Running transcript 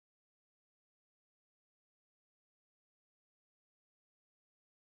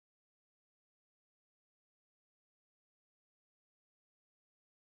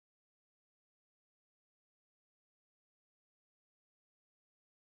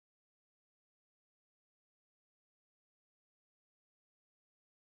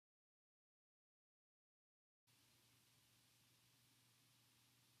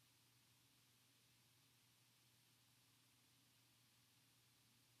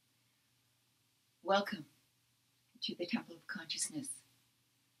Welcome to the Temple of Consciousness.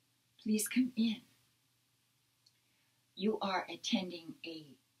 Please come in. You are attending a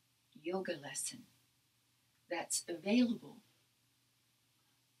yoga lesson that's available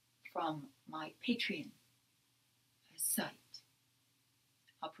from my Patreon site.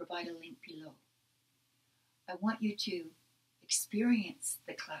 I'll provide a link below. I want you to experience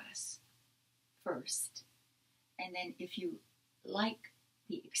the class first, and then if you like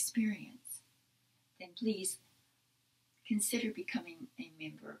the experience, then please consider becoming a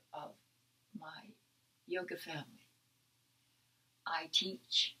member of my yoga family. I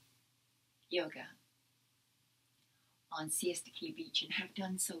teach yoga on Siesta Key Beach and have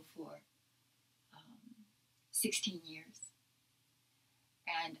done so for 16 years.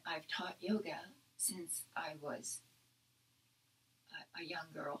 And I've taught yoga since I was a young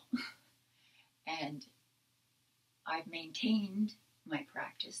girl. And I've maintained my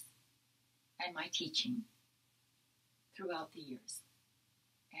practice and my teaching throughout the years.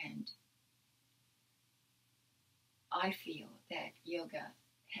 And I feel that yoga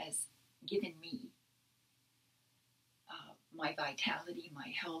has given me my vitality,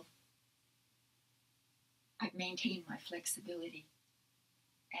 my health. I've maintained my flexibility,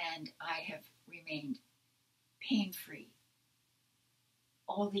 and I have remained pain-free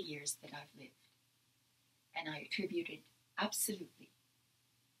all the years that I've lived. And I attribute it absolutely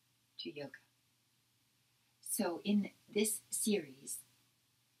to yoga. So in this series,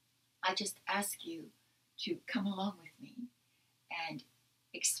 I just ask you to come along with me and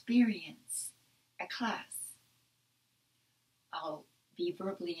experience a class. I'll be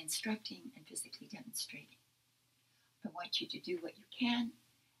verbally instructing and physically demonstrating. I want you to do what you can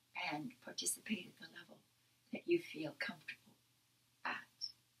and participate at the level that you feel comfortable at.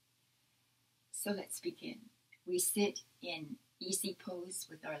 So let's begin. We sit in easy pose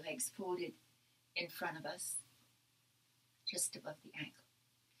with our legs folded in front of us, just above the ankle.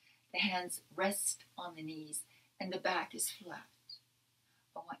 The hands rest on the knees and the back is flat.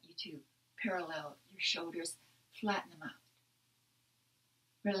 I want you to parallel your shoulders, flatten them out.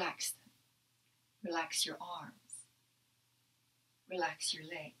 Relax them. Relax your arms. Relax your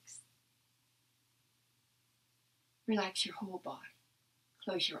legs. Relax your whole body.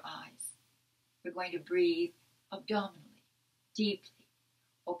 Close your eyes. We're going to breathe abdominally, deeply,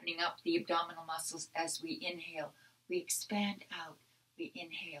 opening up the abdominal muscles as we inhale. We expand out. We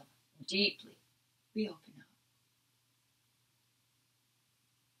inhale deeply. We open up.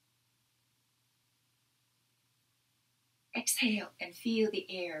 Exhale and feel the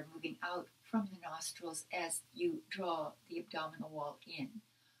air moving out from the nostrils as you draw the abdominal wall in.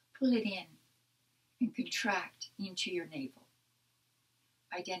 Pull it in and contract into your navel,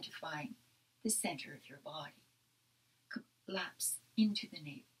 identifying the center of your body. Collapse into the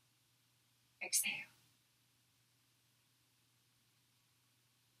navel. Exhale.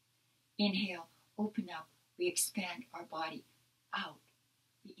 Inhale, open up. We expand our body out.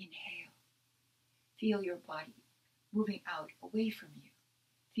 We inhale. Feel your body moving out away from you.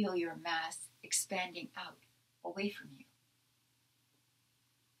 Feel your mass expanding out away from you.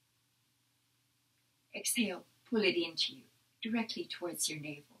 Exhale, pull it into you, directly towards your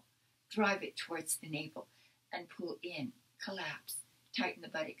navel. Drive it towards the navel and pull in. Collapse. Tighten the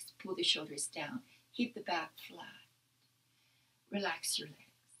buttocks. Pull the shoulders down. Keep the back flat. Relax your legs.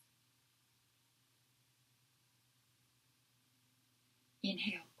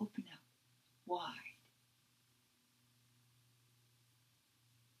 Inhale, open up, wide.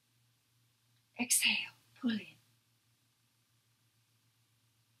 Exhale, pull in.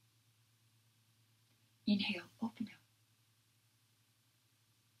 Inhale, open up.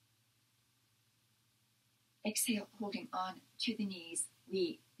 Exhale, holding on to the knees.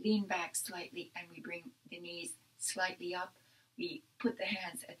 We lean back slightly and we bring the knees slightly up. We put the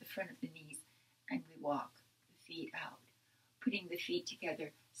hands at the front of the knees and we walk the feet out, putting the feet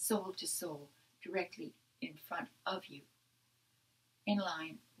together, sole to sole, directly in front of you, in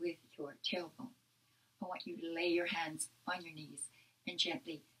line with your tailbone. I want you to lay your hands on your knees and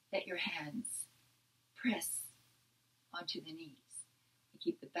gently let your hands press onto the knees. We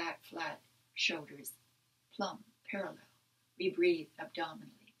keep the back flat, shoulders plumb, parallel. We breathe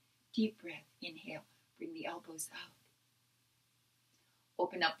abdominally. Deep breath, inhale, bring the elbows out.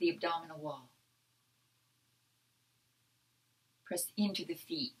 Open up the abdominal wall. Press into the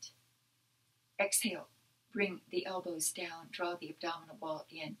feet. Exhale, bring the elbows down, draw the abdominal wall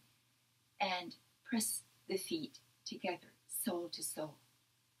in, and press the feet together, sole to sole.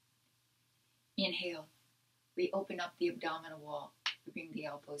 Inhale, we open up the abdominal wall, we bring the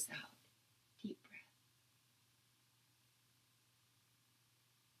elbows out. Deep breath.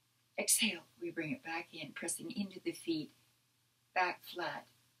 Exhale, we bring it back in, pressing into the feet, back flat,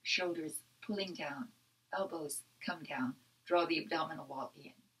 shoulders pulling down, elbows come down, draw the abdominal wall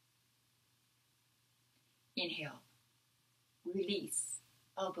in. Inhale, release,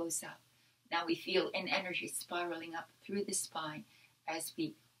 elbows up. Now we feel an energy spiraling up through the spine as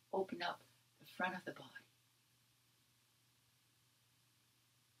we open up the front of the body.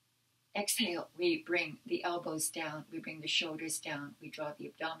 Exhale, we bring the elbows down, we bring the shoulders down, we draw the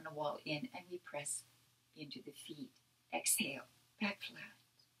abdominal wall in, and we press into the feet. Exhale, back flat.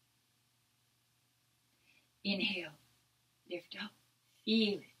 Inhale, lift up,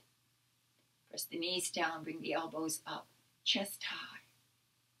 feel it. Press the knees down, bring the elbows up, chest high.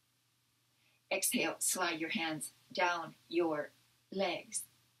 Exhale, slide your hands down your legs.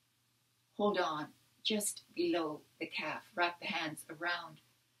 Hold on just below the calf. Wrap the hands around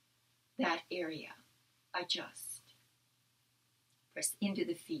that area. Adjust. Press into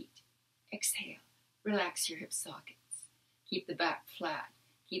the feet. Exhale. Relax your hip sockets. Keep the back flat.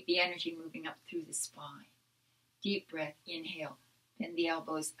 Keep the energy moving up through the spine. Deep breath. Inhale. Bend the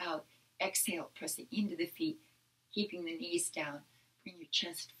elbows out. Exhale. Pressing into the feet. Keeping the knees down. Bring your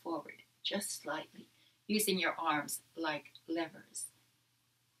chest forward just slightly. Using your arms like levers.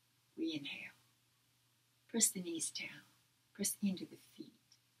 Re-inhale. Press the knees down. Press into the feet.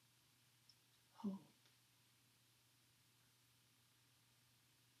 Hold.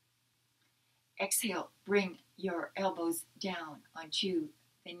 Exhale, bring your elbows down onto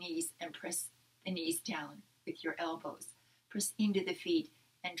the knees and press the knees down with your elbows. Press into the feet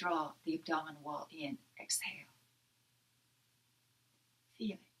and draw the abdominal wall in. Exhale.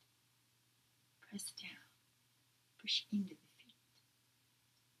 Feel it. Press down. Push into the feet.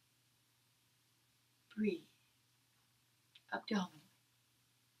 Breathe abdominally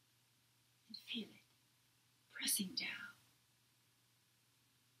and feel it pressing down.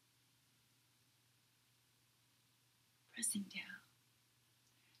 Pressing down.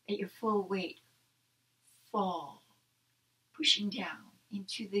 Let your full weight fall, pushing down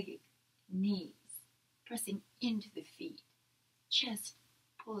into the knees, pressing into the feet. Chest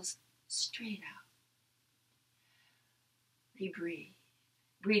pulls straight out. We breathe,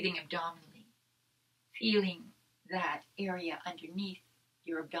 breathing abdominally, feeling that area underneath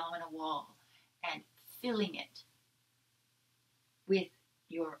your abdominal wall and filling it with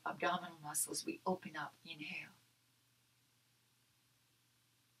your abdominal muscles. We open up. Inhale.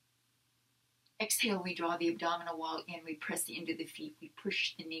 Exhale, we draw the abdominal wall in. We press into the feet. We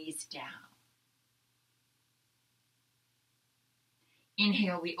push the knees down.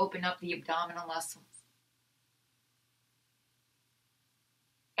 Inhale, we open up the abdominal muscles.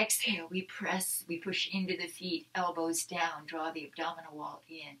 Exhale, we press, we push into the feet, elbows down, draw the abdominal wall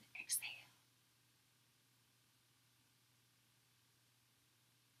in. Exhale.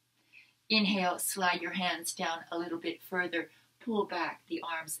 Inhale, slide your hands down a little bit further, pull back, the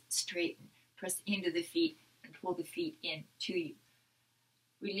arms straighten, press into the feet and pull the feet in to you.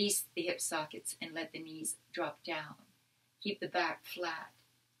 Release the hip sockets and let the knees drop down. Keep the back flat,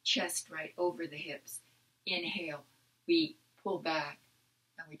 chest right over the hips. Inhale, we pull back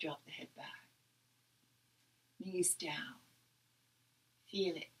and we drop the head back. Knees down.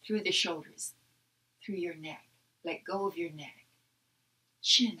 Feel it through the shoulders, through your neck. Let go of your neck.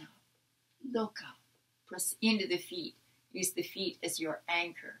 Chin up, look up, press into the feet. Use the feet as your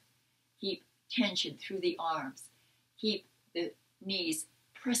anchor. Keep tension through the arms. Keep the knees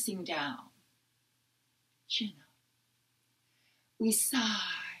pressing down. Chin up. We sigh,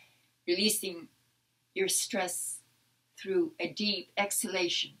 releasing your stress through a deep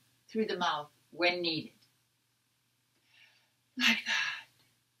exhalation through the mouth when needed. Like that.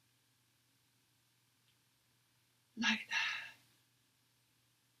 Like that.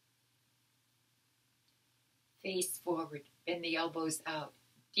 Face forward, bend the elbows out.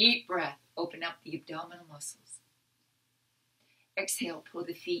 Deep breath, open up the abdominal muscles. Exhale, pull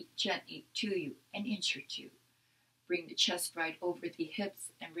the feet gently to you, an inch or two. Bring the chest right over the hips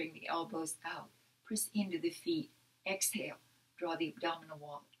and bring the elbows out. Press into the feet. Exhale, draw the abdominal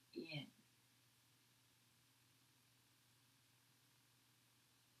wall in.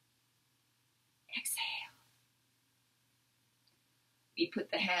 Exhale. We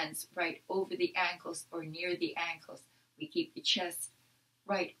put the hands right over the ankles or near the ankles. We keep the chest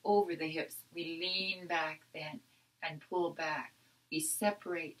right over the hips. We lean back then and pull back. We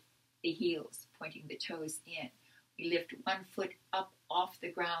separate the heels, pointing the toes in. We lift one foot up off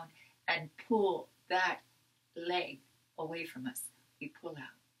the ground and pull that leg away from us. We pull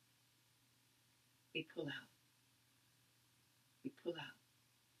out. We pull out. We pull out.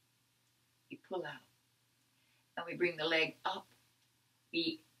 We pull out. And we bring the leg up.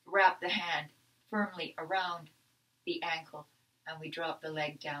 We wrap the hand firmly around the ankle, and we drop the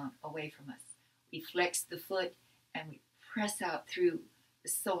leg down away from us. We flex the foot and we press out through the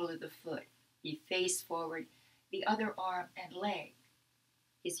sole of the foot. We face forward. The other arm and leg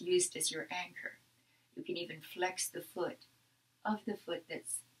is used as your anchor. You can even flex the foot of the foot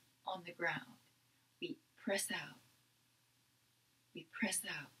that's on the ground. We press out. We press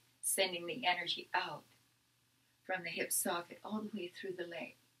out, sending the energy out from the hip socket all the way through the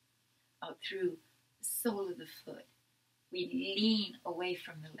leg, out through the sole of the foot. We lean away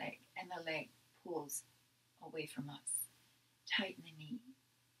from the leg, and the leg pulls away from us. Tighten the knee.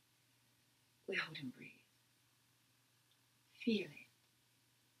 We hold and breathe. Feel it.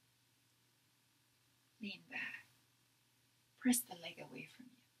 Lean back. Press the leg away from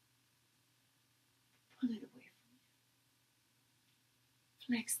you. Pull it away from you.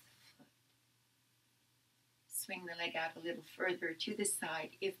 Flex the foot. Swing the leg out a little further to the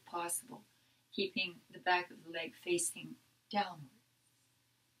side if possible, keeping the back of the leg facing downward.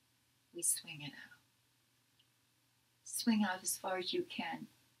 We swing it out. Swing out as far as you can,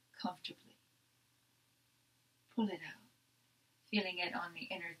 comfortably. Pull it out, feeling it on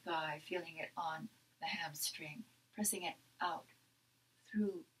the inner thigh, feeling it on the hamstring, pressing it out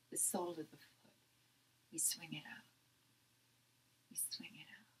through the sole of the foot. We swing it out. We swing it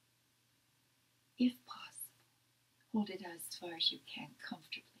out. If possible, hold it out as far as you can,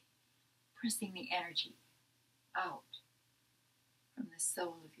 comfortably, pressing the energy out from the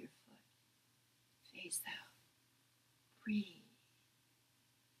sole of your foot. Face out. Breathe.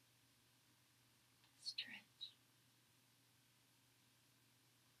 Stretch.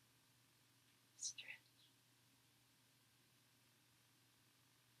 Stretch.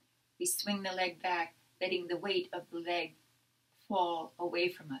 We swing the leg back, letting the weight of the leg fall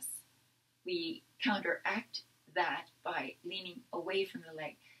away from us. We counteract that by leaning away from the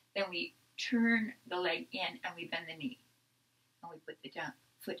leg. Then we turn the leg in and we bend the knee. And we put the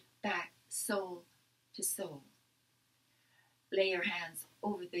foot back, sole to sole. Lay your hands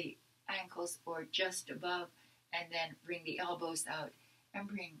over the ankles or just above, and then bring the elbows out and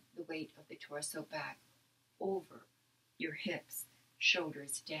bring the weight of the torso back over your hips,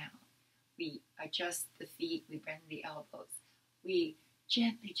 shoulders down. We adjust the feet, we bend the elbows. We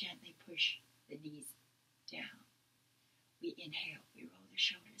gently, gently push the knees down. We inhale, we roll the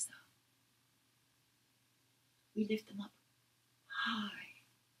shoulders up. We lift them up high.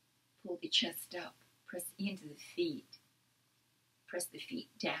 Pull the chest up, press into the feet. Press the feet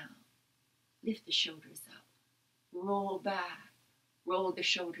down. Lift the shoulders up. Roll back. Roll the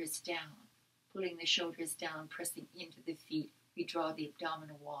shoulders down. Pulling the shoulders down, pressing into the feet. We draw the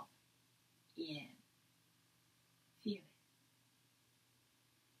abdominal wall in. Feel it.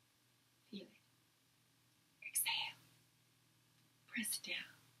 Feel it. Exhale. Press down.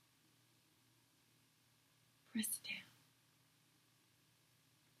 Press down.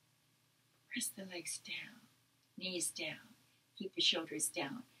 Press the legs down. Knees down. Keep the shoulders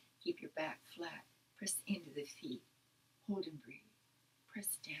down. Keep your back flat. Press into the feet. Hold and breathe.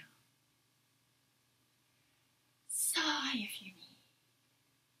 Press down. Sigh if you need.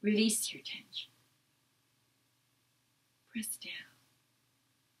 Release your tension. Press down.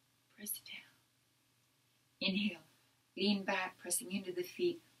 Press down. Inhale. Lean back, pressing into the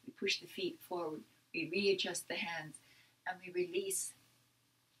feet. We push the feet forward. We readjust the hands. And we release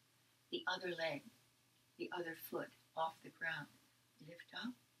the other leg, the other foot off the ground. Lift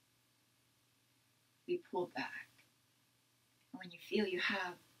up. We pull back. And when you feel you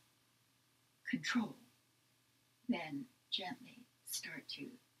have control, then gently start to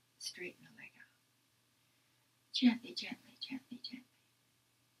straighten the leg out. Gently, gently, gently, gently.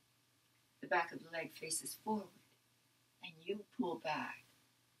 The back of the leg faces forward, and you pull back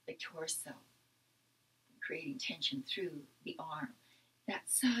the torso, creating tension through the arm. That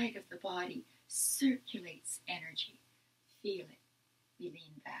side of the body circulates energy. Feel it. We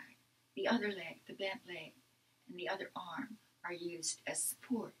lean back. The other leg, the bent leg, and the other arm are used as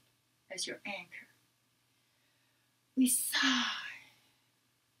support, as your anchor. We sigh.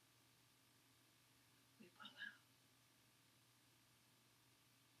 We pull out.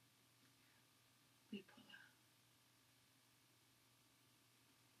 We pull out.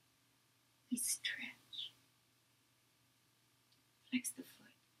 We stretch. Flex the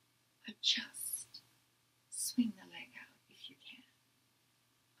foot. Adjust. Swing the leg out if you can.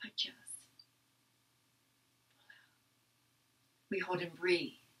 Adjust. Pull out. We hold and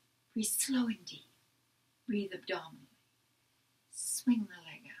breathe. Breathe slow and deep. Breathe abdominally. Swing the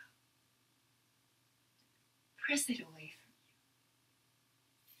leg out. Press it away from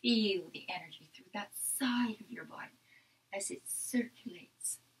you. Feel the energy through that side of your body as it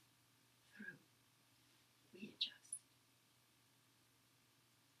circulates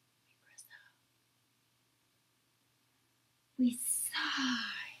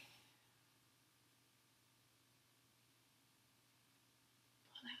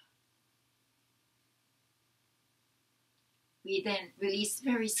We then release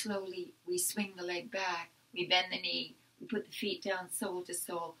very slowly. We swing the leg back. We bend the knee. We put the feet down sole to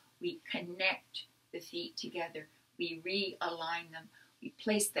sole. We connect the feet together. We realign them. We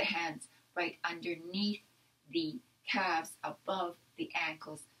place the hands right underneath the calves, above the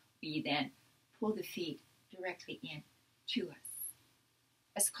ankles. We then pull the feet directly in to us,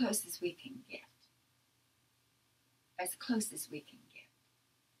 as close as we can get. As close as we can get.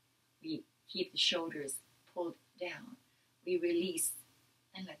 We keep the shoulders pulled down. We release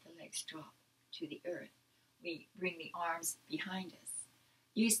and let the legs drop to the earth. We bring the arms behind us.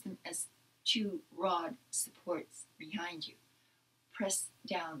 Use them as two rod supports behind you. Press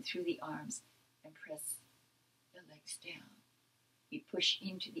down through the arms and press the legs down. We push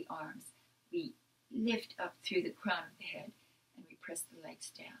into the arms. We lift up through the crown of the head and we press the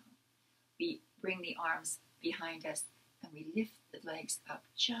legs down. We bring the arms behind us and we lift the legs up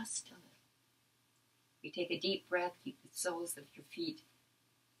just a little. We take a deep breath, keep the soles of your feet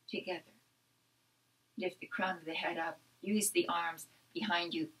together. Lift the crown of the head up. Use the arms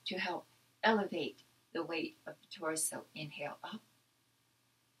behind you to help elevate the weight of the torso. Inhale up.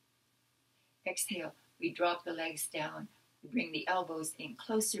 Exhale, we drop the legs down. We bring the elbows in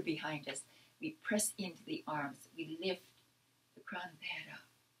closer behind us. We press into the arms. We lift the crown of the head up.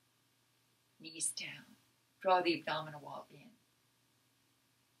 Knees down. Draw the abdominal wall in.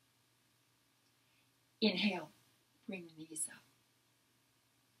 Inhale, bring the knees up.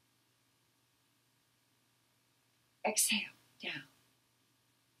 Exhale, down.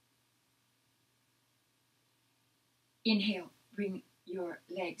 Inhale, bring your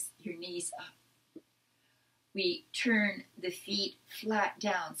legs, your knees up. We turn the feet flat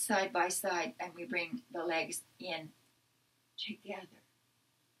down, side by side, and we bring the legs in together,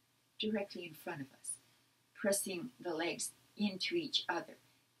 directly in front of us, pressing the legs into each other,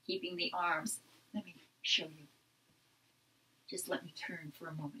 keeping the arms. Let me show you. Just let me turn for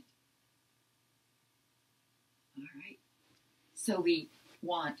a moment. All right. So we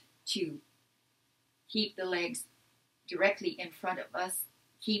want to keep the legs directly in front of us.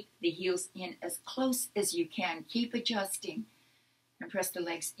 Keep the heels in as close as you can. Keep adjusting and press the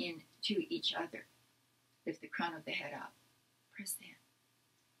legs in to each other. Lift the crown of the head up. Press in.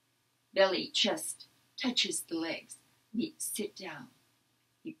 Belly, chest touches the legs. We sit down.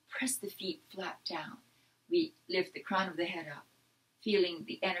 We press the feet flat down. We lift the crown of the head up, feeling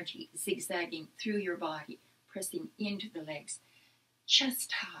the energy zigzagging through your body, pressing into the legs.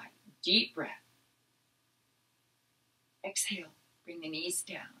 Chest high, deep breath. Exhale, bring the knees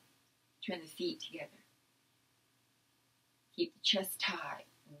down. Turn the feet together. Keep the chest high.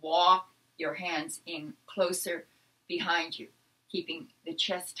 Walk your hands in closer behind you, keeping the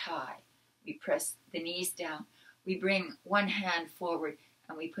chest high. We press the knees down. We bring one hand forward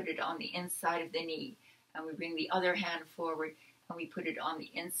and we put it on the inside of the knee. And we bring the other hand forward and we put it on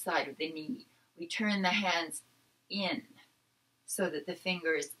the inside of the knee. We turn the hands in so that the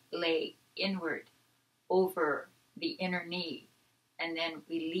fingers lay inward over the inner knee. And then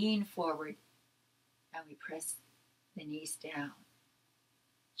we lean forward and we press the knees down.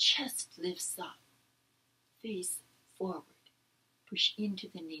 Chest lifts up, face forward, push into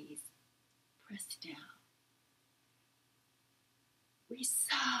the knees, press down. We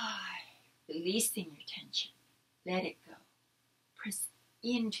sigh, releasing your tension. Let it go. Press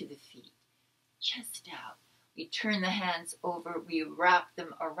into the feet, chest out. We turn the hands over, we wrap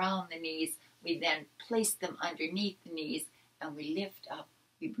them around the knees. We then place them underneath the knees and we lift up.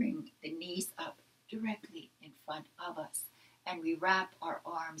 We bring the knees up directly in front of us and we wrap our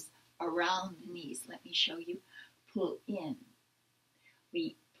arms around the knees. Let me show you. Pull in.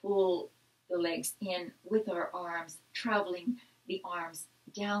 We pull the legs in with our arms, traveling the arms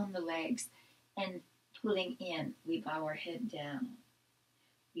down the legs and pulling in. We bow our head down.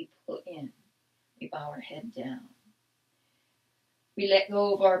 We pull in. We bow our head down. We let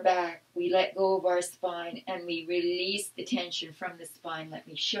go of our back. We let go of our spine and we release the tension from the spine. Let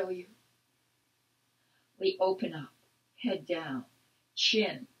me show you. We open up, head down,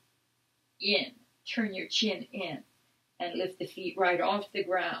 chin in. Turn your chin in and lift the feet right off the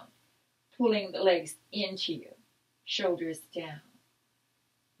ground, pulling the legs into you. Shoulders down.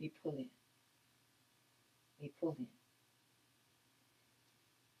 We pull in. We pull in.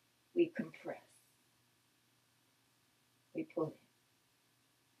 We compress. We pull in.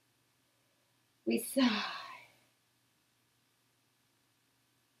 We sigh.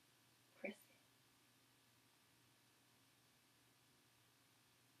 Press in.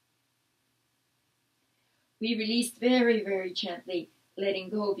 We release very, very gently, letting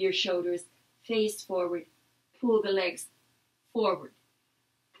go of your shoulders, face forward, pull the legs forward,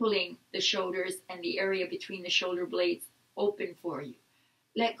 pulling the shoulders and the area between the shoulder blades open for you.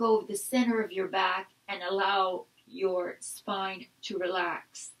 Let go of the center of your back and allow your spine to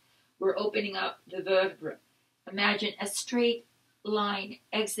relax. We're opening up the vertebra. Imagine a straight line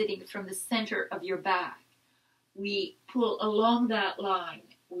exiting from the center of your back. We pull along that line.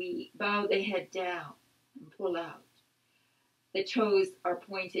 We bow the head down and pull out. The toes are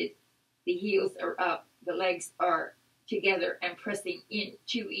pointed. The heels are up. The legs are together and pressing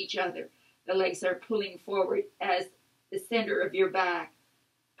into each other. The legs are pulling forward as the center of your back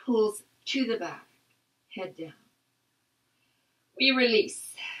pulls to the back. Head down. We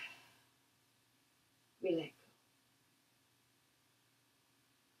release. We let go.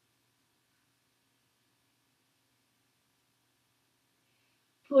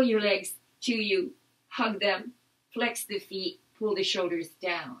 Pull your legs to you. Hug them. Flex the feet. Pull the shoulders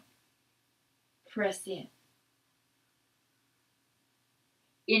down. Press in.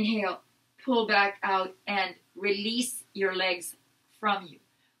 Inhale. Pull back out and release your legs from you.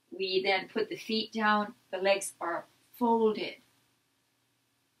 We then put the feet down. The legs are folded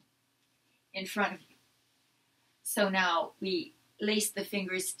in front of you. So now we lace the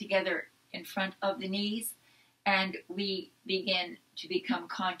fingers together in front of the knees and we begin to become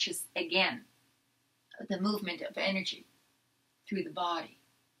conscious again of the movement of energy through the body.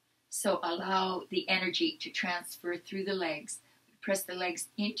 So allow the energy to transfer through the legs. Press the legs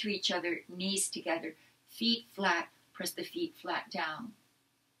into each other, knees together, feet flat, press the feet flat down.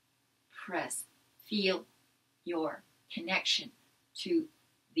 Press, feel your connection to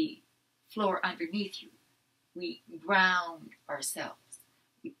the floor underneath you. We ground ourselves.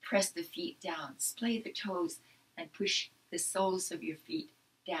 We press the feet down, splay the toes, and push the soles of your feet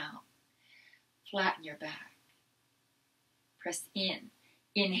down. Flatten your back. Press in.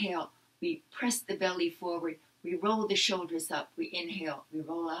 Inhale. We press the belly forward. We roll the shoulders up. We inhale. We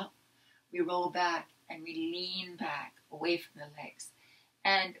roll up. We roll back. And we lean back away from the legs.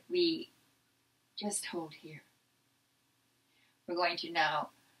 And we just hold here. We're going to now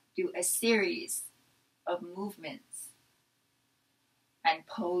do a series of movements and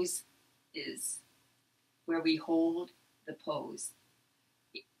pose is where we hold the pose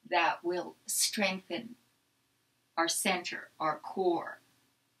that will strengthen our center, our core,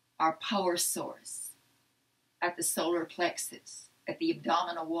 our power source at the solar plexus, at the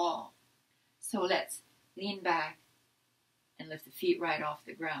abdominal wall. So let's lean back and lift the feet right off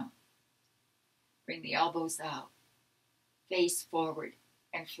the ground. Bring the elbows out, face forward,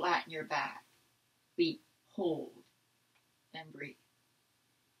 and flatten your back. We hold and breathe.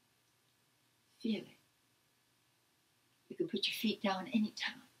 Feel it. You can put your feet down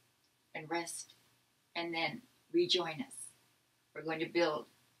anytime and rest and then rejoin us. We're going to build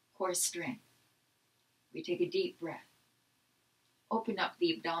core strength. We take a deep breath. Open up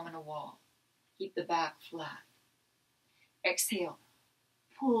the abdominal wall. Keep the back flat. Exhale.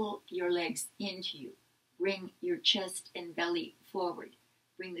 Pull your legs into you. Bring your chest and belly forward.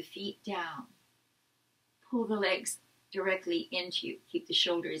 Bring the feet down. Pull the legs directly into you. Keep the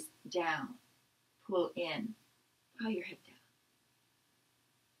shoulders down. Pull in. Bow your head down.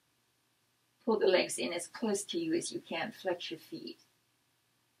 Pull the legs in as close to you as you can. Flex your feet.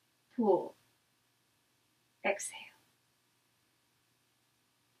 Pull. Exhale.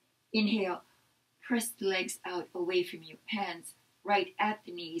 Inhale. Press the legs out away from you. Hands right at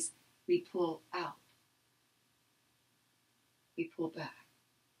the knees. We pull out. We pull back.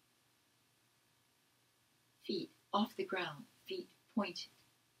 Feet off the ground. Feet pointed.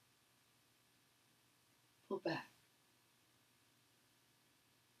 Pull back.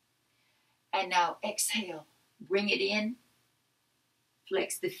 And now exhale. Bring it in.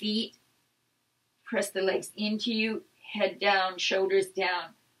 Flex the feet. Press the legs into you. Head down, shoulders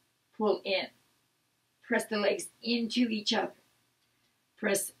down. Pull in. Press the legs into each other.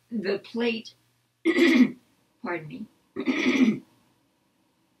 Press the plate. Pardon me.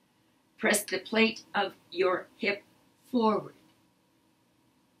 Press the plate of your hip forward.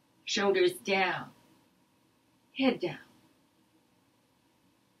 Shoulders down. Head down.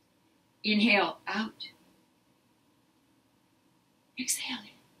 Inhale out. Exhale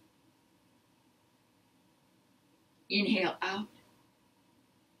in. Inhale out.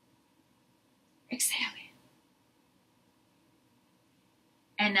 Exhale in.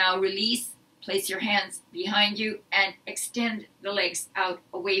 And now release. Place your hands behind you and extend the legs out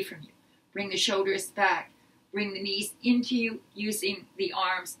away from you. Bring the shoulders back. Bring the knees into you using the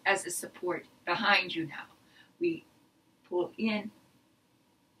arms as a support behind you now. We pull in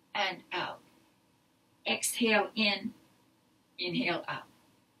and out. Exhale in. Inhale out.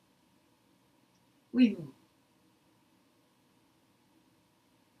 We move.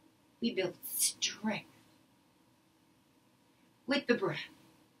 We build strength. with the breath.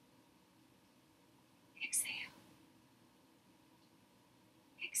 Exhale.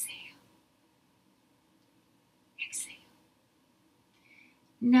 Exhale. Exhale.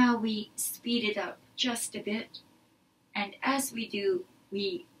 Now we speed it up just a bit, and as we do,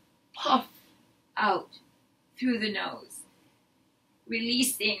 we puff out through the nose,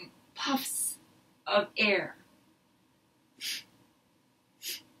 releasing puffs of air.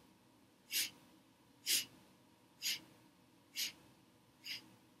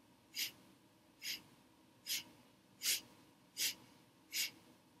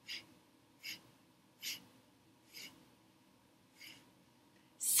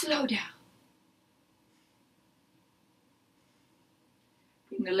 Slow down.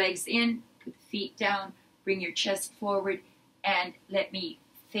 Bring the legs in, put the feet down, bring your chest forward, and let me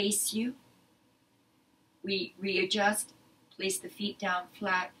face you. We readjust, place the feet down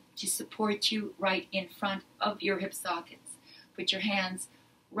flat to support you right in front of your hip sockets. Put your hands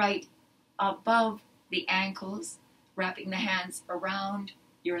right above the ankles, wrapping the hands around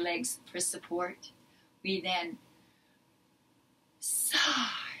your legs for support. We then sigh.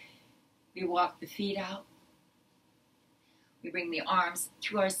 We walk the feet out. We bring the arms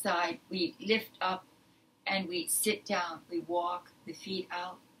to our side. We lift up and we sit down. We walk the feet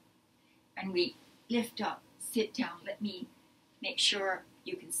out and we lift up, sit down. Let me make sure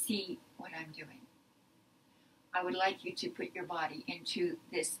you can see what I'm doing. I would like you to put your body into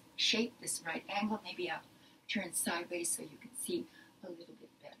this shape, this right angle. Maybe I'll turn sideways so you can see a little bit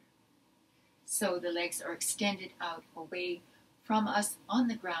better. So the legs are extended out away from us on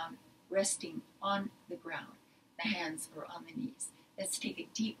the ground, resting on the ground. The hands are on the knees. Let's take a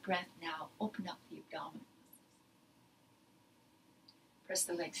deep breath now. Open up the abdominal muscles. Press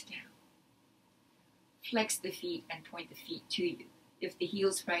the legs down. Flex the feet and point the feet to you. Lift the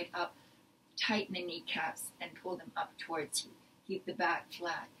heels right up. Tighten the kneecaps and pull them up towards you. Keep the back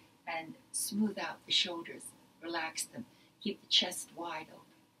flat and smooth out the shoulders. Relax them. Keep the chest wide open.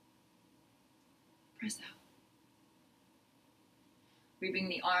 Press out. We bring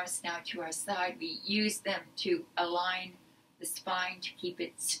the arms now to our side. We use them to align the spine to keep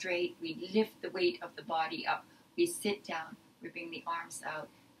it straight. We lift the weight of the body up. We sit down. We bring the arms out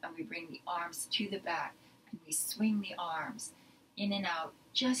and we bring the arms to the back and we swing the arms in and out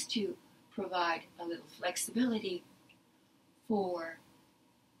just to provide a little flexibility for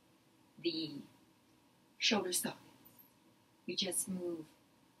the shoulder sockets. We just move.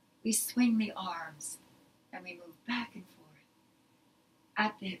 We swing the arms and we move back and forth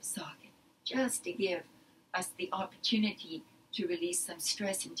at the hip socket, just to give us the opportunity to release some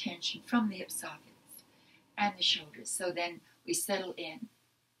stress and tension from the hip sockets and the shoulders. So then we settle in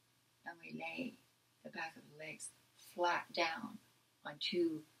and we lay the back of the legs flat down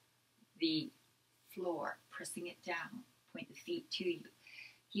onto the floor, pressing it down. Point the feet to you.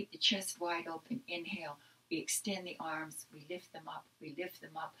 Keep the chest wide open. Inhale. We extend the arms. We lift them up. We lift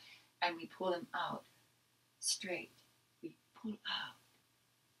them up and we pull them out straight. We pull out.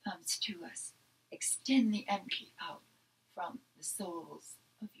 Thumbs to us. Extend the energy out from the soles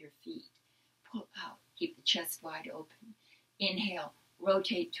of your feet. Pull out. Keep the chest wide open. Inhale.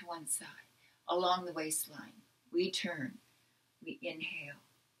 Rotate to one side. Along the waistline. We turn. We inhale.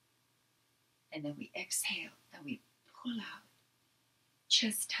 And then we exhale. And we pull out.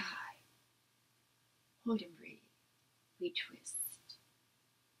 Chest high. Hold and breathe. We twist.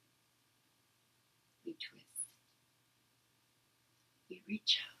 We twist. We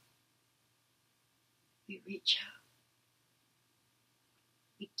reach out. We reach out.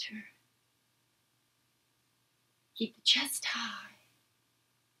 We turn. Keep the chest high.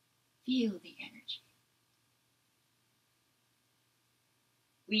 Feel the energy.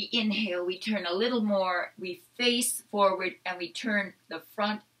 We inhale, we turn a little more, we face forward and we turn the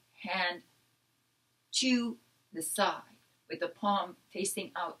front hand to the side with the palm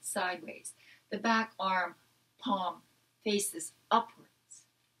facing out sideways. The back arm, palm faces upwards.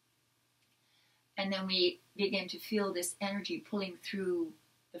 And then we begin to feel this energy pulling through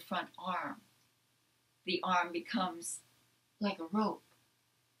the front arm. The arm becomes like a rope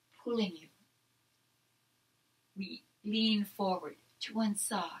pulling you. We lean forward to one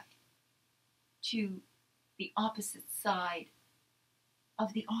side, to the opposite side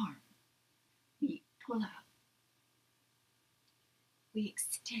of the arm. We pull out. We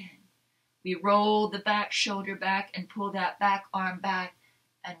extend. We roll the back shoulder back and pull that back arm back,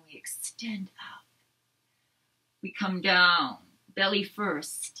 and we extend out. We come down, belly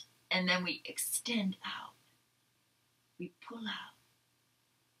first, and then we extend out. We pull out.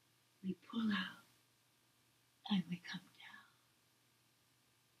 We pull out, and we come down.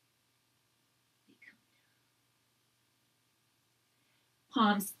 We come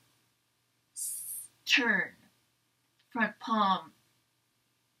Palms turn. Front palm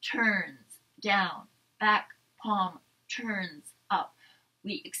turns down. Back palm turns up.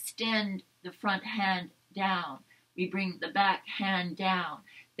 We extend the front hand down. We bring the back hand down.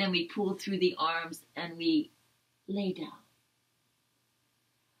 Then we pull through the arms and we lay down.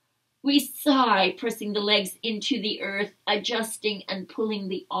 We sigh, pressing the legs into the earth, adjusting and pulling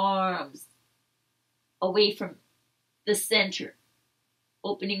the arms away from the center,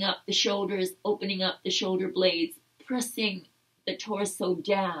 opening up the shoulders, opening up the shoulder blades, pressing the torso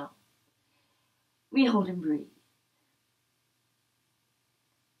down. We hold and breathe.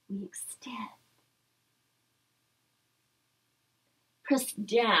 We extend. Press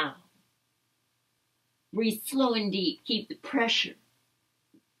down. Breathe slow and deep. Keep the pressure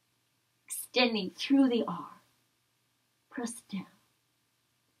extending through the arm. Press down.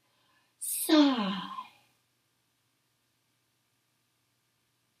 Sigh.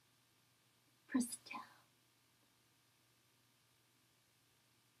 Press down.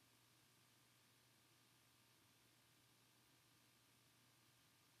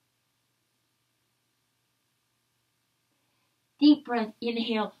 Deep breath,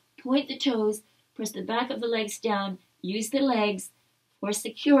 inhale, point the toes, press the back of the legs down, use the legs for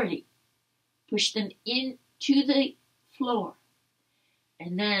security. Push them into the floor,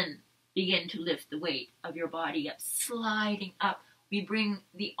 and then begin to lift the weight of your body up, sliding up. We bring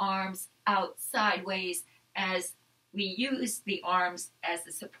the arms out sideways as we use the arms as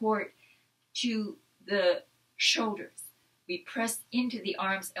a support to the shoulders. We press into the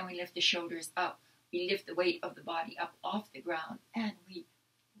arms and we lift the shoulders up. We lift the weight of the body up off the ground and we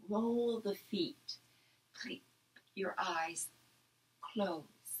roll the feet. Keep your eyes closed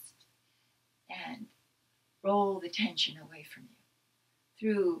and roll the tension away from you.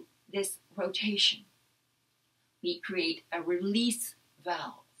 Through this rotation, we create a release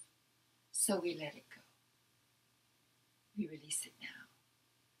valve. So we let it go. We release it now.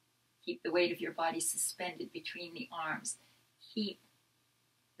 Keep the weight of your body suspended between the arms. Keep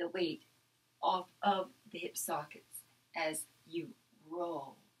the weight off of the hip sockets as you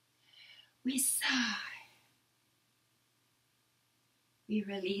roll. We sigh. We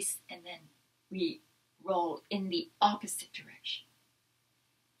release and then we roll in the opposite direction.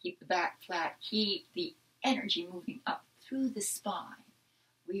 Keep the back flat. Keep the energy moving up through the spine.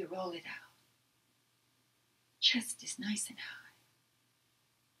 We roll it out. Chest is nice and high.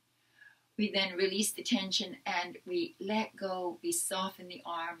 We then release the tension and we let go. We soften the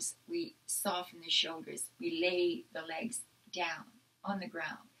arms. We soften the shoulders. We lay the legs down on the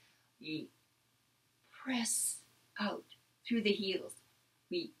ground. We press out through the heels.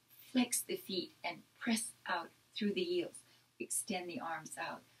 We flex the feet and press out through the heels. We extend the arms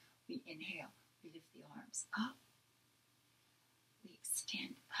out. We inhale. We lift the arms up. We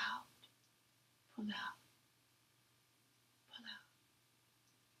extend out. Pull out. Pull out.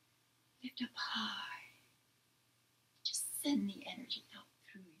 Lift up high. Just send the energy out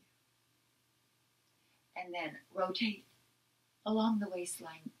through you. And then rotate along the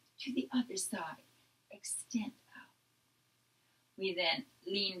waistline to the other side. Extend out. We then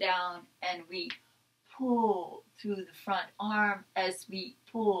lean down and we pull through the front arm. As we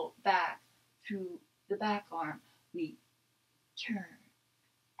pull back through the back arm, we turn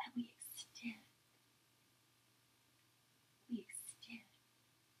and we extend. We extend.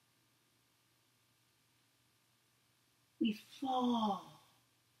 We fall.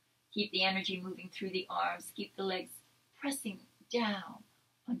 Keep the energy moving through the arms. Keep the legs pressing down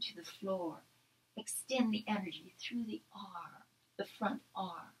onto the floor. Extend the energy through the arm, the front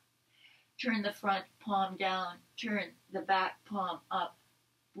arm. Turn the front palm down. Turn the back palm up.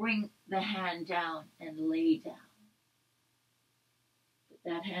 Bring the hand down and lay down. Put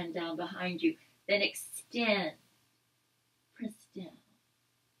that hand down behind you. Then extend. Press down.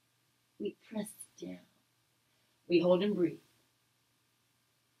 We press down. We hold and breathe.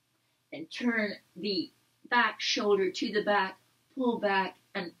 And turn the back shoulder to the back. Pull back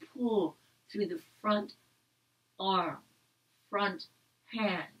and pull through the front arm, front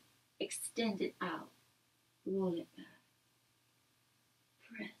hand. Extend it out. Roll it back.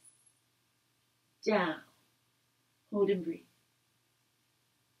 Press. Down. Hold and breathe.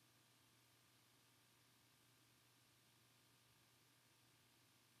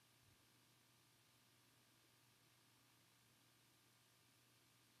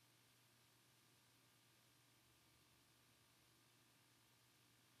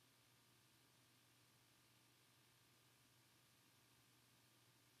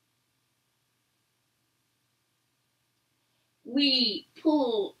 We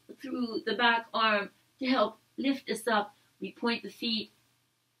pull through the back arm to help lift us up. We point the feet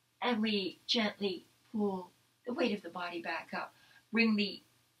And we gently pull the weight of the body back up. Bring the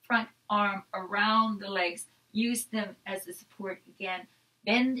front arm around the legs. Use them as a support again.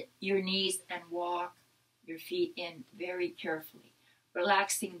 Bend your knees and walk your feet in very carefully.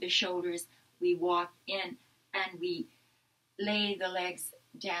 Relaxing the shoulders, we walk in and we lay the legs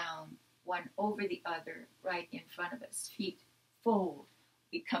down, one over the other, right in front of us. Feet fold.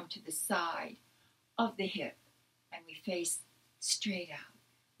 We come to the side of the hip and we face straight out.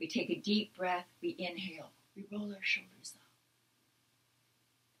 We take a deep breath. We inhale. We roll our shoulders up.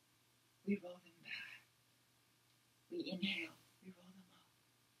 We roll them back. We inhale. We roll them up.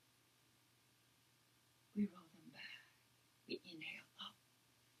 We roll them back. We inhale up.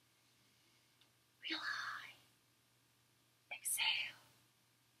 We lie. Exhale.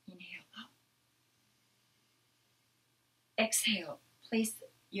 Inhale up. Exhale. Place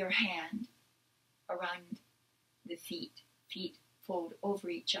your hand around the feet. Feet fold over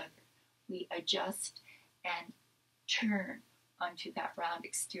each other. We adjust and turn onto that round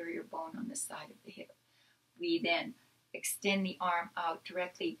exterior bone on the side of the hip. We then extend the arm out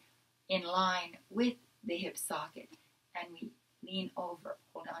directly in line with the hip socket, and we lean over,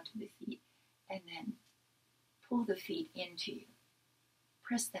 hold onto the feet, and then pull the feet into you.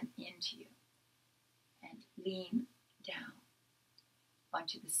 Press them into you, and lean down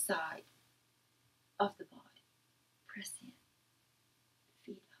onto the side of the body. Press in,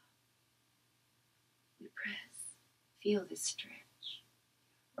 feet up. We press, feel the stretch,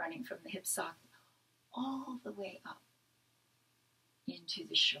 running from the hip socket all the way up into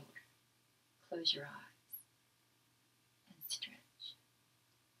the shoulder. Close your eyes and stretch.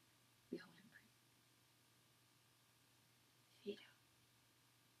 We hold and breathe. Feet up.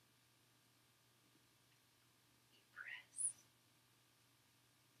 We press.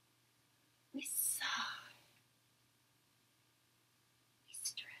 We sigh. We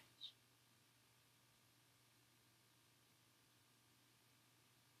stretch.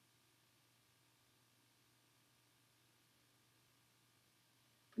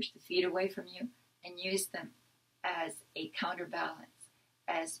 Push the feet away from you and use them as a counterbalance.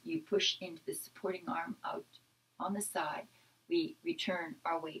 As you push into the supporting arm out on the side, we return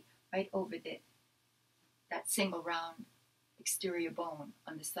our weight right over that single round exterior bone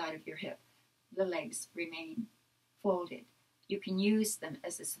on the side of your hip. The legs remain folded. You can use them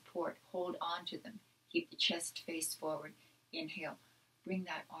as a support. Hold on to them. Keep the chest face forward. Inhale. Bring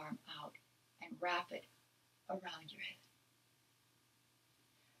that arm out and wrap it around your head.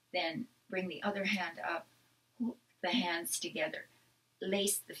 Then bring the other hand up, hook the hands together,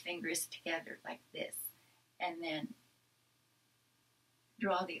 lace the fingers together like this, and then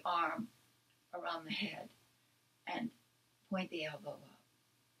draw the arm around the head and point the elbow up.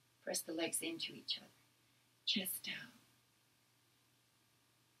 Press the legs into each other, chest down.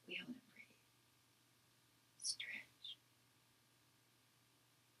 We hold and breathe. Stretch.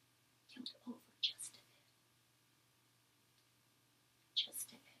 Tilt over just a bit. Just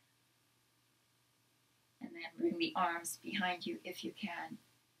a bit. And then bring the arms behind you if you can.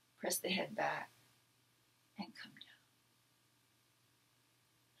 Press the head back and come down.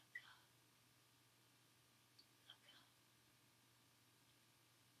 Look up. Look up.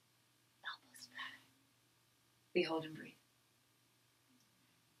 Elbows back. We hold and breathe.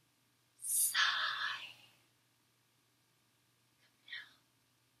 Sigh. Come down.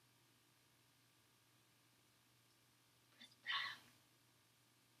 Press back.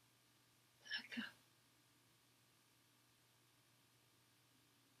 Look up.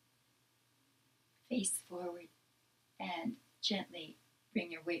 Face forward and gently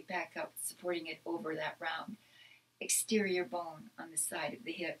bring your weight back up, supporting it over that round exterior bone on the side of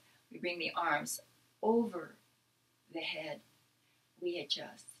the hip. We bring the arms over the head. We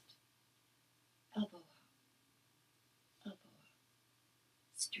adjust. Elbow up. Elbow up.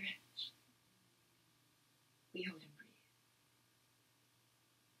 Stretch. We hold and breathe.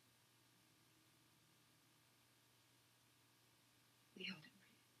 We hold and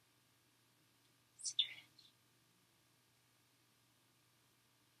breathe. Stretch.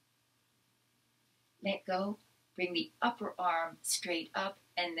 Let go. Bring the upper arm straight up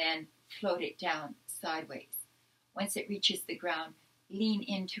and then float it down sideways. Once it reaches the ground, lean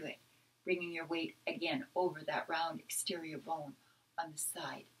into it, bringing your weight again over that round exterior bone on the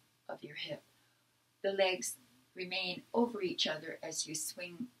side of your hip. The legs remain over each other as you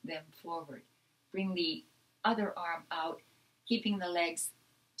swing them forward. Bring the other arm out, keeping the legs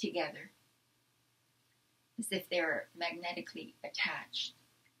together as if they're magnetically attached.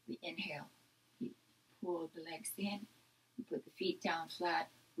 We inhale. We pull the legs in. We put the feet down flat.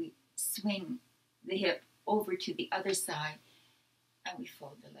 We swing the hip over to the other side. and we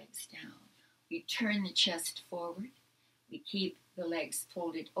fold the legs down. We turn the chest forward. We keep the legs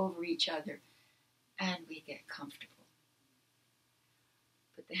folded over each other, and we get comfortable.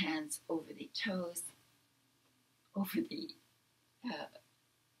 Put the hands over the toes, over the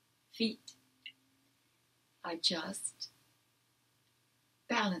feet. Adjust,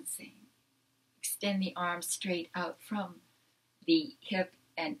 balancing. Extend the arms straight out from the hip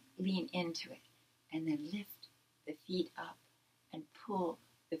and lean into it. And then lift the feet up and pull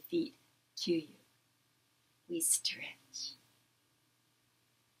the feet to you. We stretch.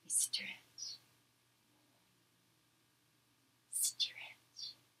 We stretch.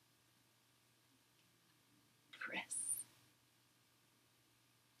 Stretch. Press.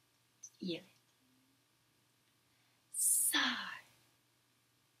 Feel it. Sigh.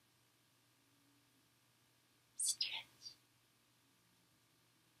 Stretch.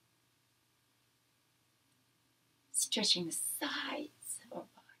 Stretching the sides of our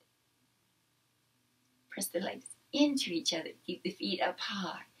body. Press the legs into each other. Keep the feet up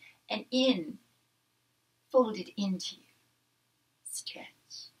high and in, folded into you. Stretch.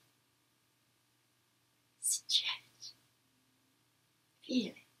 Stretch. Feel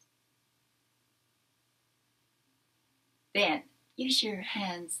it. Then use your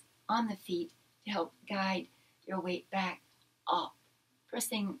hands on the feet to help guide your weight back up.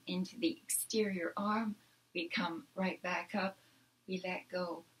 Pressing into the exterior arm, we come right back up. We let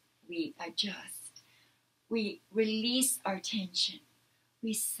go. We adjust. We release our tension.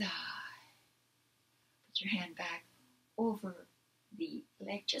 We sigh. Put your hand back over the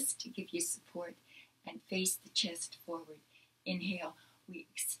leg just to give you support and face the chest forward. Inhale. We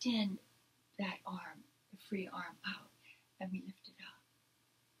extend that arm, the free arm out, and we lift it up.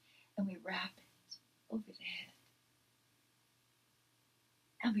 And we wrap it over the head.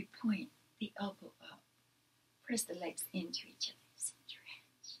 And we point the elbow up. Press the legs into each other.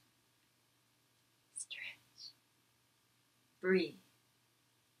 Stretch. Stretch. Breathe.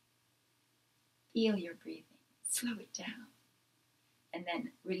 Feel your breathing. Slow it down. And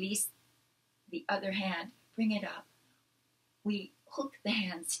then release the other hand. Bring it up. We hook the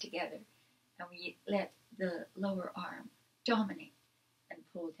hands together and we let the lower arm dominate and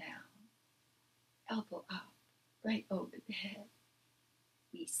pull down. Elbow up, right over the head.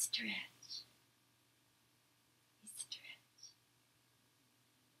 We stretch. We stretch.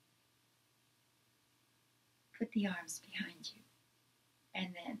 Put the arms behind you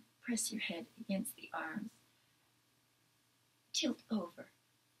and then press your head against the arms. Tilt over,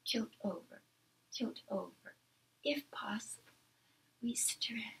 tilt over, tilt over. If possible, we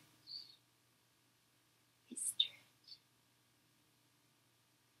stretch. We stretch.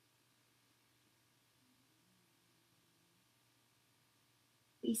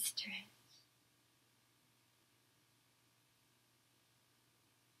 We stretch.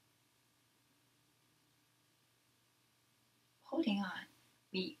 Holding on,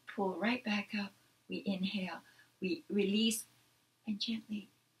 we pull right back up. We inhale. We release and gently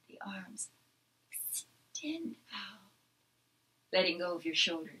the arms extend out. Letting go of your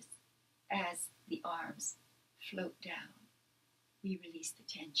shoulders as the arms float down. We release the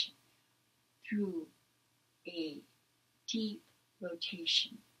tension through a deep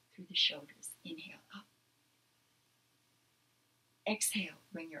rotation through the shoulders. Inhale up. Exhale,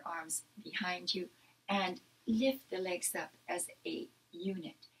 bring your arms behind you and lift the legs up as a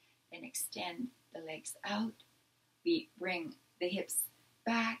unit. Then extend the legs out. We bring the hips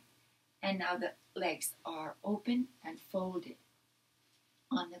back and now the legs are open and folded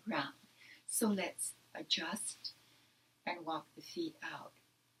on the ground. So let's adjust and walk the feet out.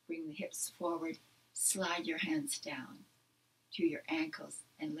 Bring the hips forward, slide your hands down to your ankles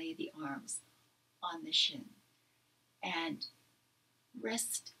and lay the arms on the shin. And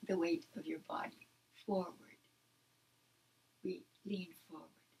rest the weight of your body forward. We lean forward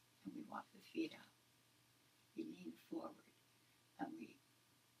and we walk the feet out. We lean forward and we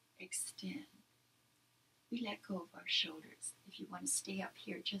extend. We let go of our shoulders. If you want to stay up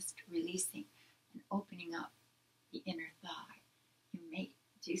here, just releasing and opening up the inner thigh, you may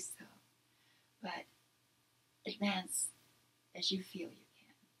do so. But advance as you feel you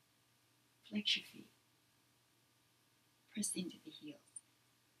can. Flex your feet. Press into the heels.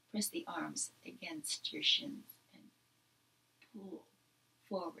 Press the arms against your shins and pull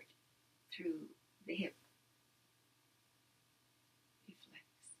forward through the hip. Reflex.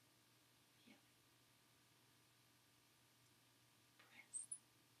 Feel it. Press.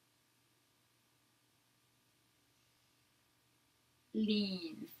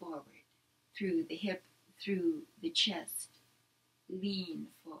 Lean forward through the hip, through the chest. Lean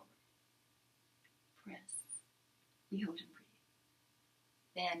forward. Press. We hold and breathe.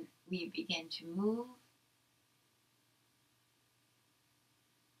 Then we begin to move.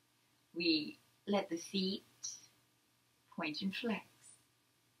 We let the feet point and flex,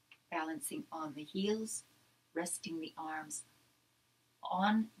 balancing on the heels, resting the arms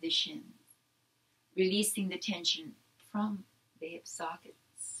on the shins, releasing the tension from the hip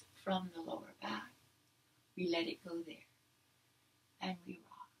sockets, from the lower back. We let it go there, and we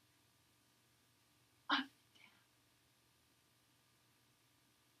rock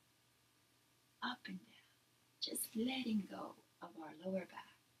up and down, just letting go of our lower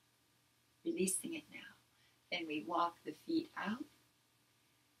back, releasing it now. Then we walk the feet out,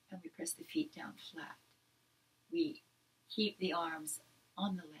 and we press the feet down flat. We keep the arms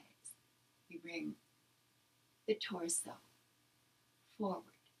on the legs. We bring the torso forward.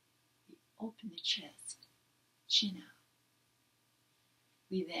 We open the chest, chin out.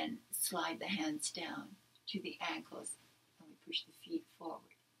 We then slide the hands down to the ankles, and we push the feet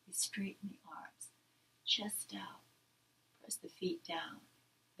forward. We straighten the arms, chest out, press the feet down,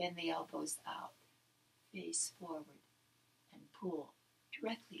 bend the elbows out, face forward, and pull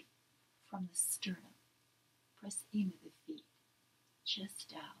directly from the sternum. Press into the feet,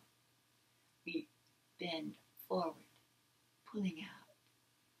 chest out. We bend forward, pulling out.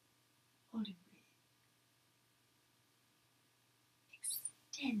 Hold and breathe.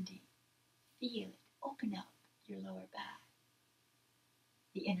 Extending. Feel it. Open up your lower back,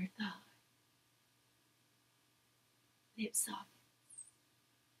 the inner thigh, the hip sockets.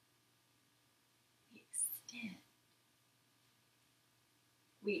 We extend.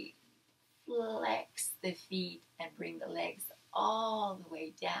 We flex the feet and bring the legs all the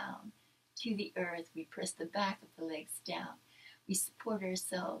way down to the earth. We press the back of the legs down. We support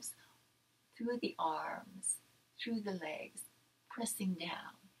ourselves through the arms, through the legs, pressing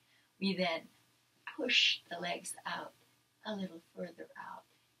down. We then push the legs out a little further out.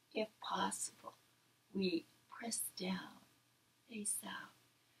 If possible, we press down, face out.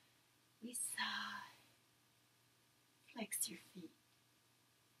 We sigh. Flex your feet.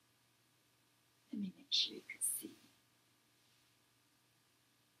 Let me make sure you can see.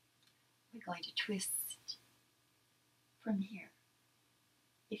 We're going to twist from here,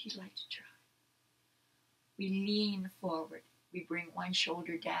 if you'd like to try. We lean forward. We bring one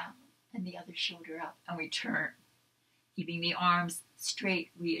shoulder down and the other shoulder up, and we turn. Keeping the arms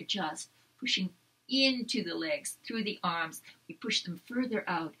straight, we adjust, pushing into the legs, through the arms. We push them further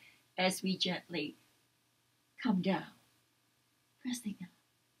out as we gently come down, pressing up,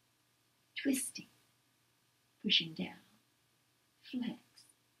 twisting, pushing down, flex.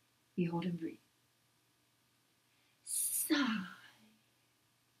 We hold and breathe. Sigh.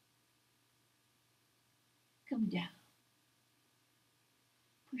 Come down.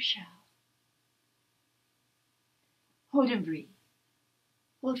 Push out. Hold and breathe.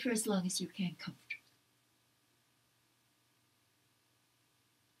 Hold for as long as you can comfortably.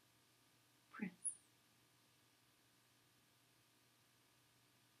 Press.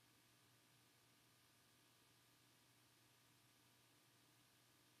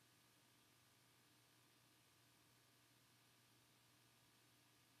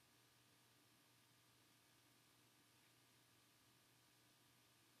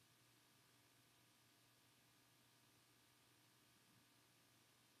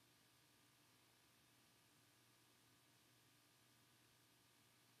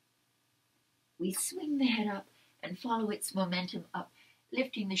 We swing the head up and follow its momentum up,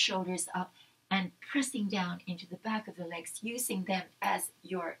 lifting the shoulders up and pressing down into the back of the legs, using them as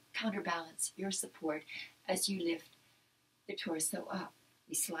your counterbalance, your support as you lift the torso up.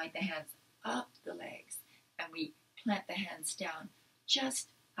 We slide the hands up the legs and we plant the hands down just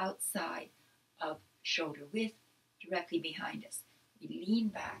outside of shoulder width, directly behind us. We lean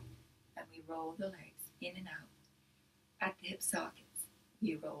back and we roll the legs in and out. At the hip sockets,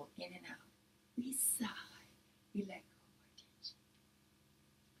 we roll in and out. We sigh. We let go of our tension.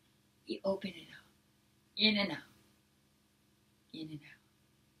 We open it up. In and out. In and out.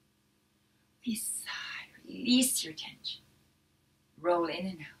 We sigh. Release your tension. Roll in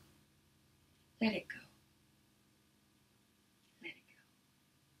and out. Let it go. Let it go.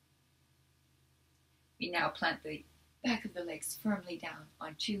 We now plant the back of the legs firmly down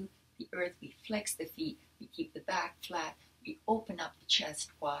onto the earth. We flex the feet. We keep the back flat. We open up the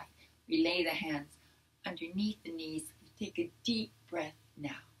chest wide. We lay the hands underneath the knees. We take a deep breath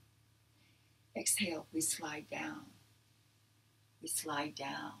now. Exhale, we slide down. We slide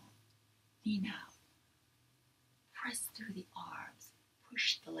down. Lean out. Press through the arms.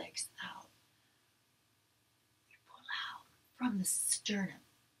 Push the legs out. We pull out from the sternum.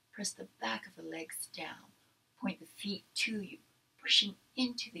 Press the back of the legs down. Point the feet to you. pushing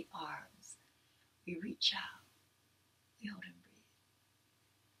into the arms. We reach out. We hold and breathe.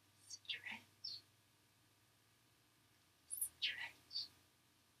 Stretch. Stretch.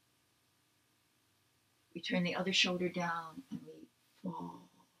 We turn the other shoulder down and we fall.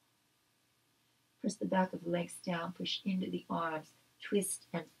 Press the back of the legs down, push into the arms, twist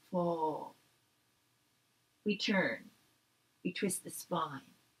and fall. We turn. We twist the spine.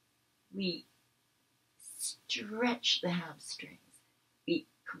 We stretch the hamstrings. We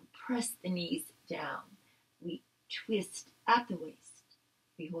compress the knees down. We twist at the waist.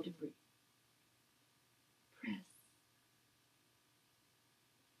 We hold and breathe. Press.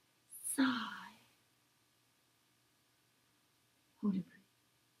 Sigh. Hold and breathe.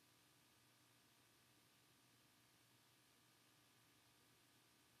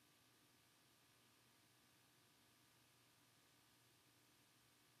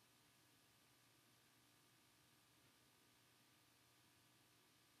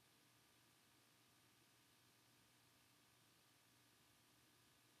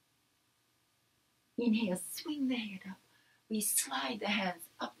 Inhale, swing the head up. We slide the hands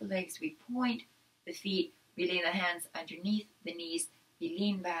up the legs. We point the feet. We lay the hands underneath the knees. We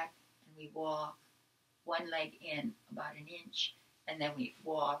lean back and we walk one leg in about an inch. And then we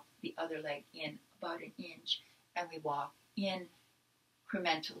walk the other leg in about an inch. And we walk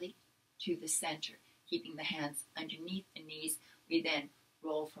incrementally to the center, keeping the hands underneath the knees. We then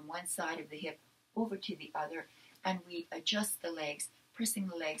roll from one side of the hip over to the other. And we adjust the legs, pressing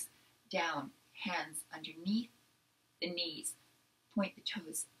the legs down. Hands underneath the knees. Point the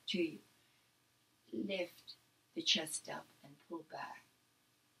toes to you. Lift the chest up and pull back.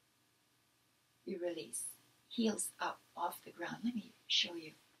 We release. Heels up off the ground. Let me show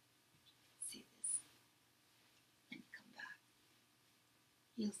you. See this. And come back.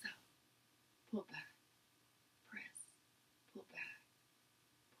 Heels up. Pull back. Press. Pull back.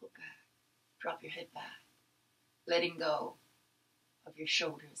 Pull back. Drop your head back. Letting go of your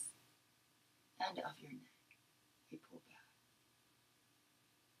shoulders and of your neck. We pull back.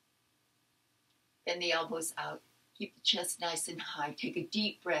 Bend the elbows out. Keep the chest nice and high. Take a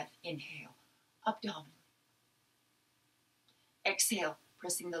deep breath. Inhale. Abdominally. Exhale.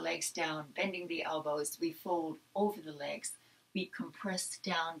 Pressing the legs down. Bending the elbows. We fold over the legs. We compress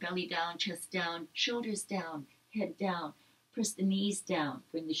down. Belly down. Chest down. Shoulders down. Head down. Press the knees down.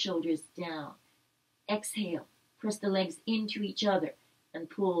 Bring the shoulders down. Exhale. Press the legs into each other and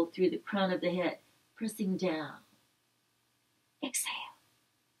pull through the crown of the head, pressing down. Exhale.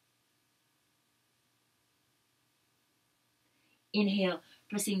 Inhale,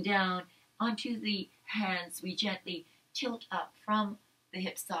 pressing down onto the hands. We gently tilt up from the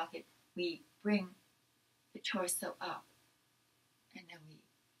hip socket. We bring the torso up, and then we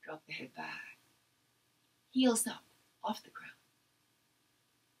drop the head back. Heels up, off the ground.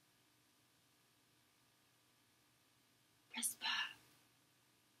 Press back.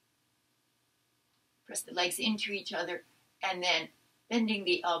 Press the legs into each other, and then bending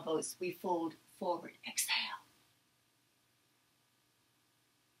the elbows, we fold forward. Exhale.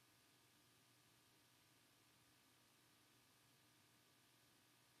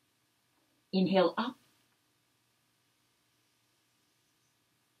 Inhale up.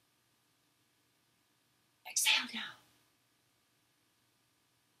 Exhale down.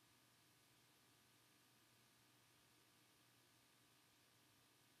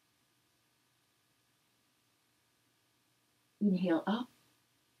 Inhale up.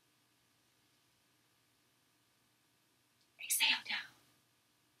 Exhale down.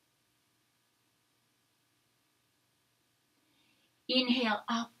 Inhale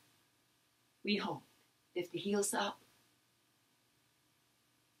up. We hold. Lift the heels up.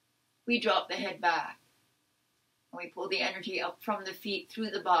 We drop the head back. And we pull the energy up from the feet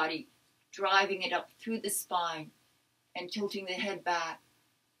through the body, driving it up through the spine and tilting the head back.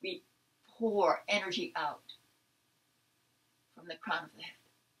 We pour energy out from the crown of the head.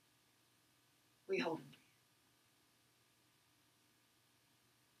 We hold and breathe.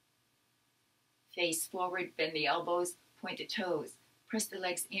 Face forward, bend the elbows, point the toes, press the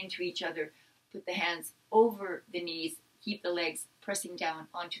legs into each other, put the hands over the knees, keep the legs pressing down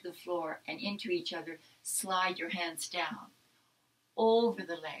onto the floor and into each other. Slide your hands down, over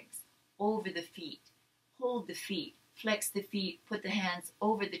the legs, over the feet. Hold the feet, flex the feet, put the hands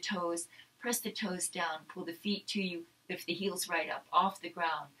over the toes, press the toes down, pull the feet to you, lift the heels right up off the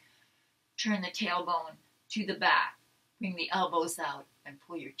ground. Turn the tailbone to the back, bring the elbows out and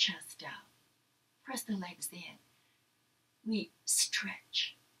pull your chest out. Press the legs in. We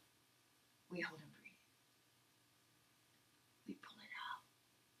stretch. We hold and breathe. We pull it out.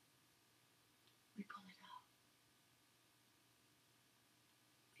 We pull it out.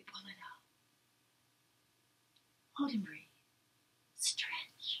 Hold and breathe.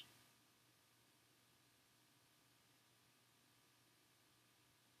 Stretch.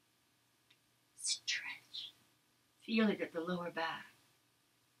 Stretch. Feel it at the lower back.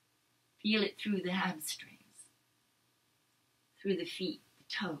 Feel it through the hamstrings, through the feet,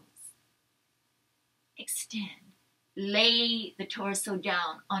 the toes. Extend. Lay the torso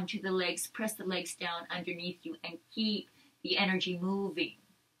down onto the legs. Press the legs down underneath you and keep the energy moving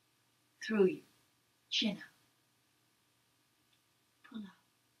through you. Chin up. Pull up.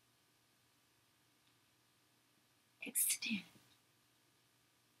 Extend.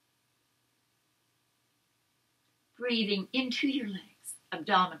 Breathing into your legs,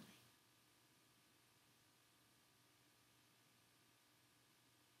 abdominally.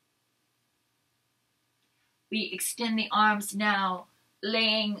 We extend the arms now,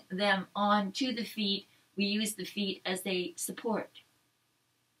 laying them onto the feet. We use the feet as a support,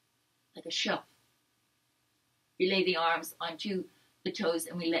 like a shelf. We lay the arms onto the toes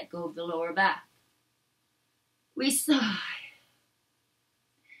and we let go of the lower back. We sigh.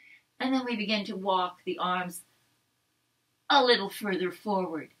 And then we begin to walk the arms a little further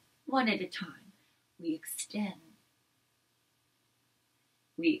forward, one at a time. We extend.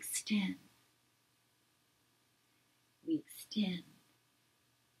 We extend. We extend.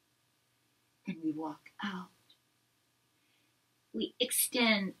 And we walk out. We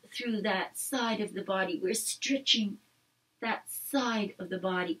extend through that side of the body. We're stretching that side of the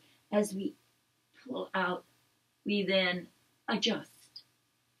body. As we pull out, we then adjust.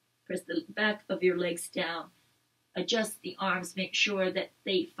 Press the back of your legs down. Adjust the arms. Make sure that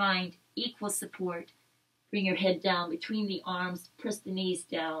they find equal support. Bring your head down between the arms. Press the knees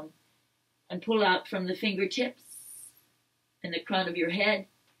down. And pull out from the fingertips and the crown of your head.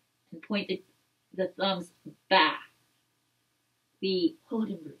 And point the thumbs back. We hold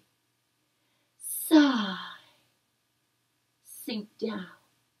and breathe. Sigh. Sink down.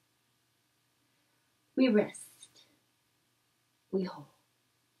 We rest. We hold.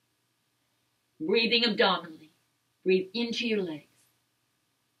 Breathing abdominally. Breathe into your legs.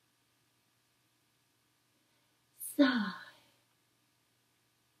 Sigh.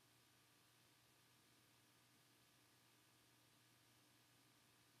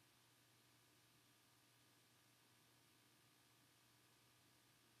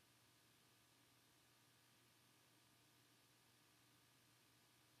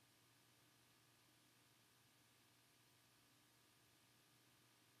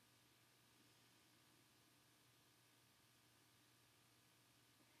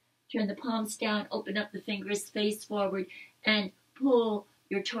 Turn the palms down, open up the fingers, face forward, and pull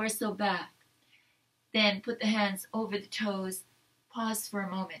your torso back. Then put the hands over the toes. Pause for a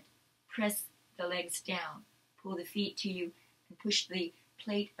moment. Press the legs down. Pull the feet to you and push the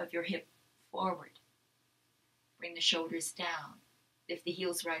plate of your hip forward. Bring the shoulders down. Lift the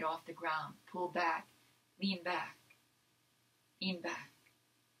heels right off the ground. Pull back. Lean back. Lean back.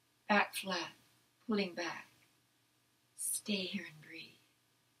 Back flat. Pulling back. Stay here and breathe.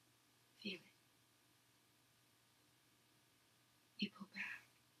 Feel it. We pull back.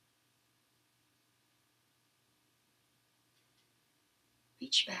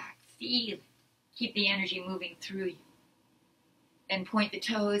 Reach back. Feel it. Keep the energy moving through you. Then point the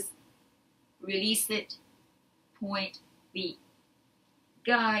toes. Release it. Point. We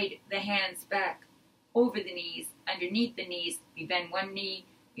guide the hands back over the knees, underneath the knees. We bend one knee.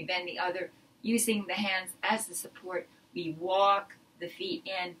 We bend the other. Using the hands as the support, we walk the feet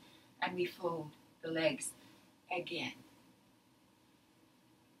in. And we fold the legs again.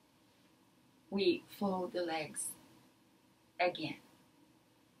 We fold the legs again.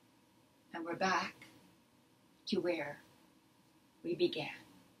 And we're back to where we began.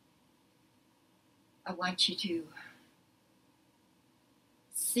 I want you to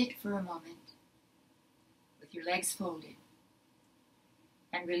sit for a moment with your legs folded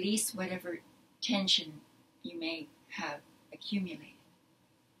and release whatever tension you may have accumulated.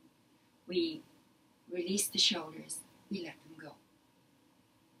 We release the shoulders, we let them go.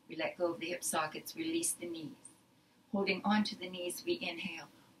 We let go of the hip sockets, release the knees. Holding on to the knees, we inhale.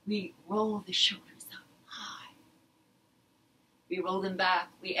 We roll the shoulders up high. We roll them back,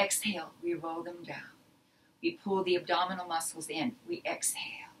 we exhale, we roll them down. We pull the abdominal muscles in, we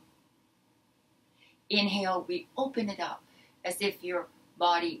exhale. Inhale, we open it up as if your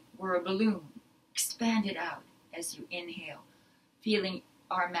body were a balloon. Expand it out as you inhale, feeling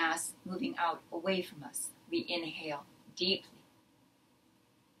our mass moving out away from us. We inhale deeply.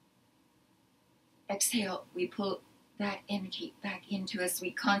 Exhale, we pull that energy back into us.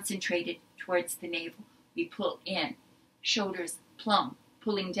 We concentrate it towards the navel. We pull in. Shoulders plumb,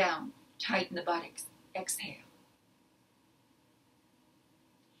 pulling down. Tighten the buttocks. Exhale.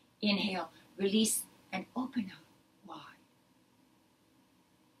 Inhale, release, and open up wide.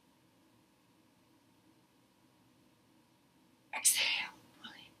 Exhale,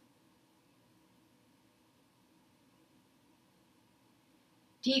 pull in.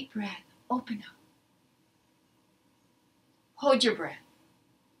 Deep breath, open up. Hold your breath.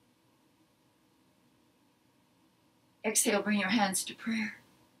 Exhale, bring your hands to prayer.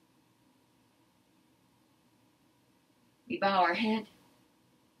 We bow our head.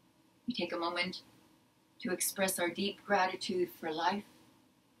 We take a moment to express our deep gratitude for life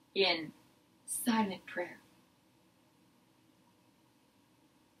in silent prayer.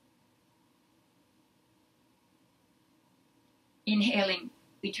 Inhaling,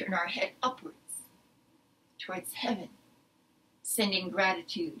 we turn our head upwards towards heaven, sending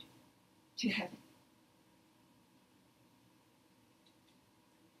gratitude to heaven.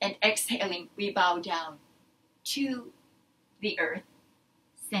 And exhaling, we bow down to the earth,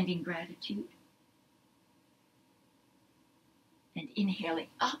 sending gratitude. And inhaling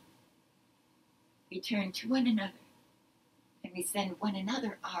up, we turn to one another and we send one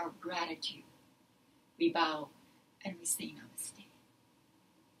another our gratitude. We bow and we say namaste.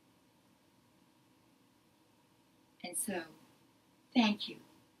 And so, thank you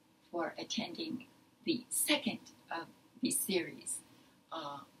for attending the second of the series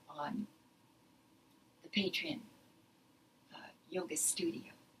on the Patreon yoga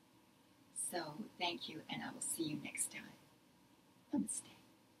studio. So, thank you, and I will see you next time. Namaste.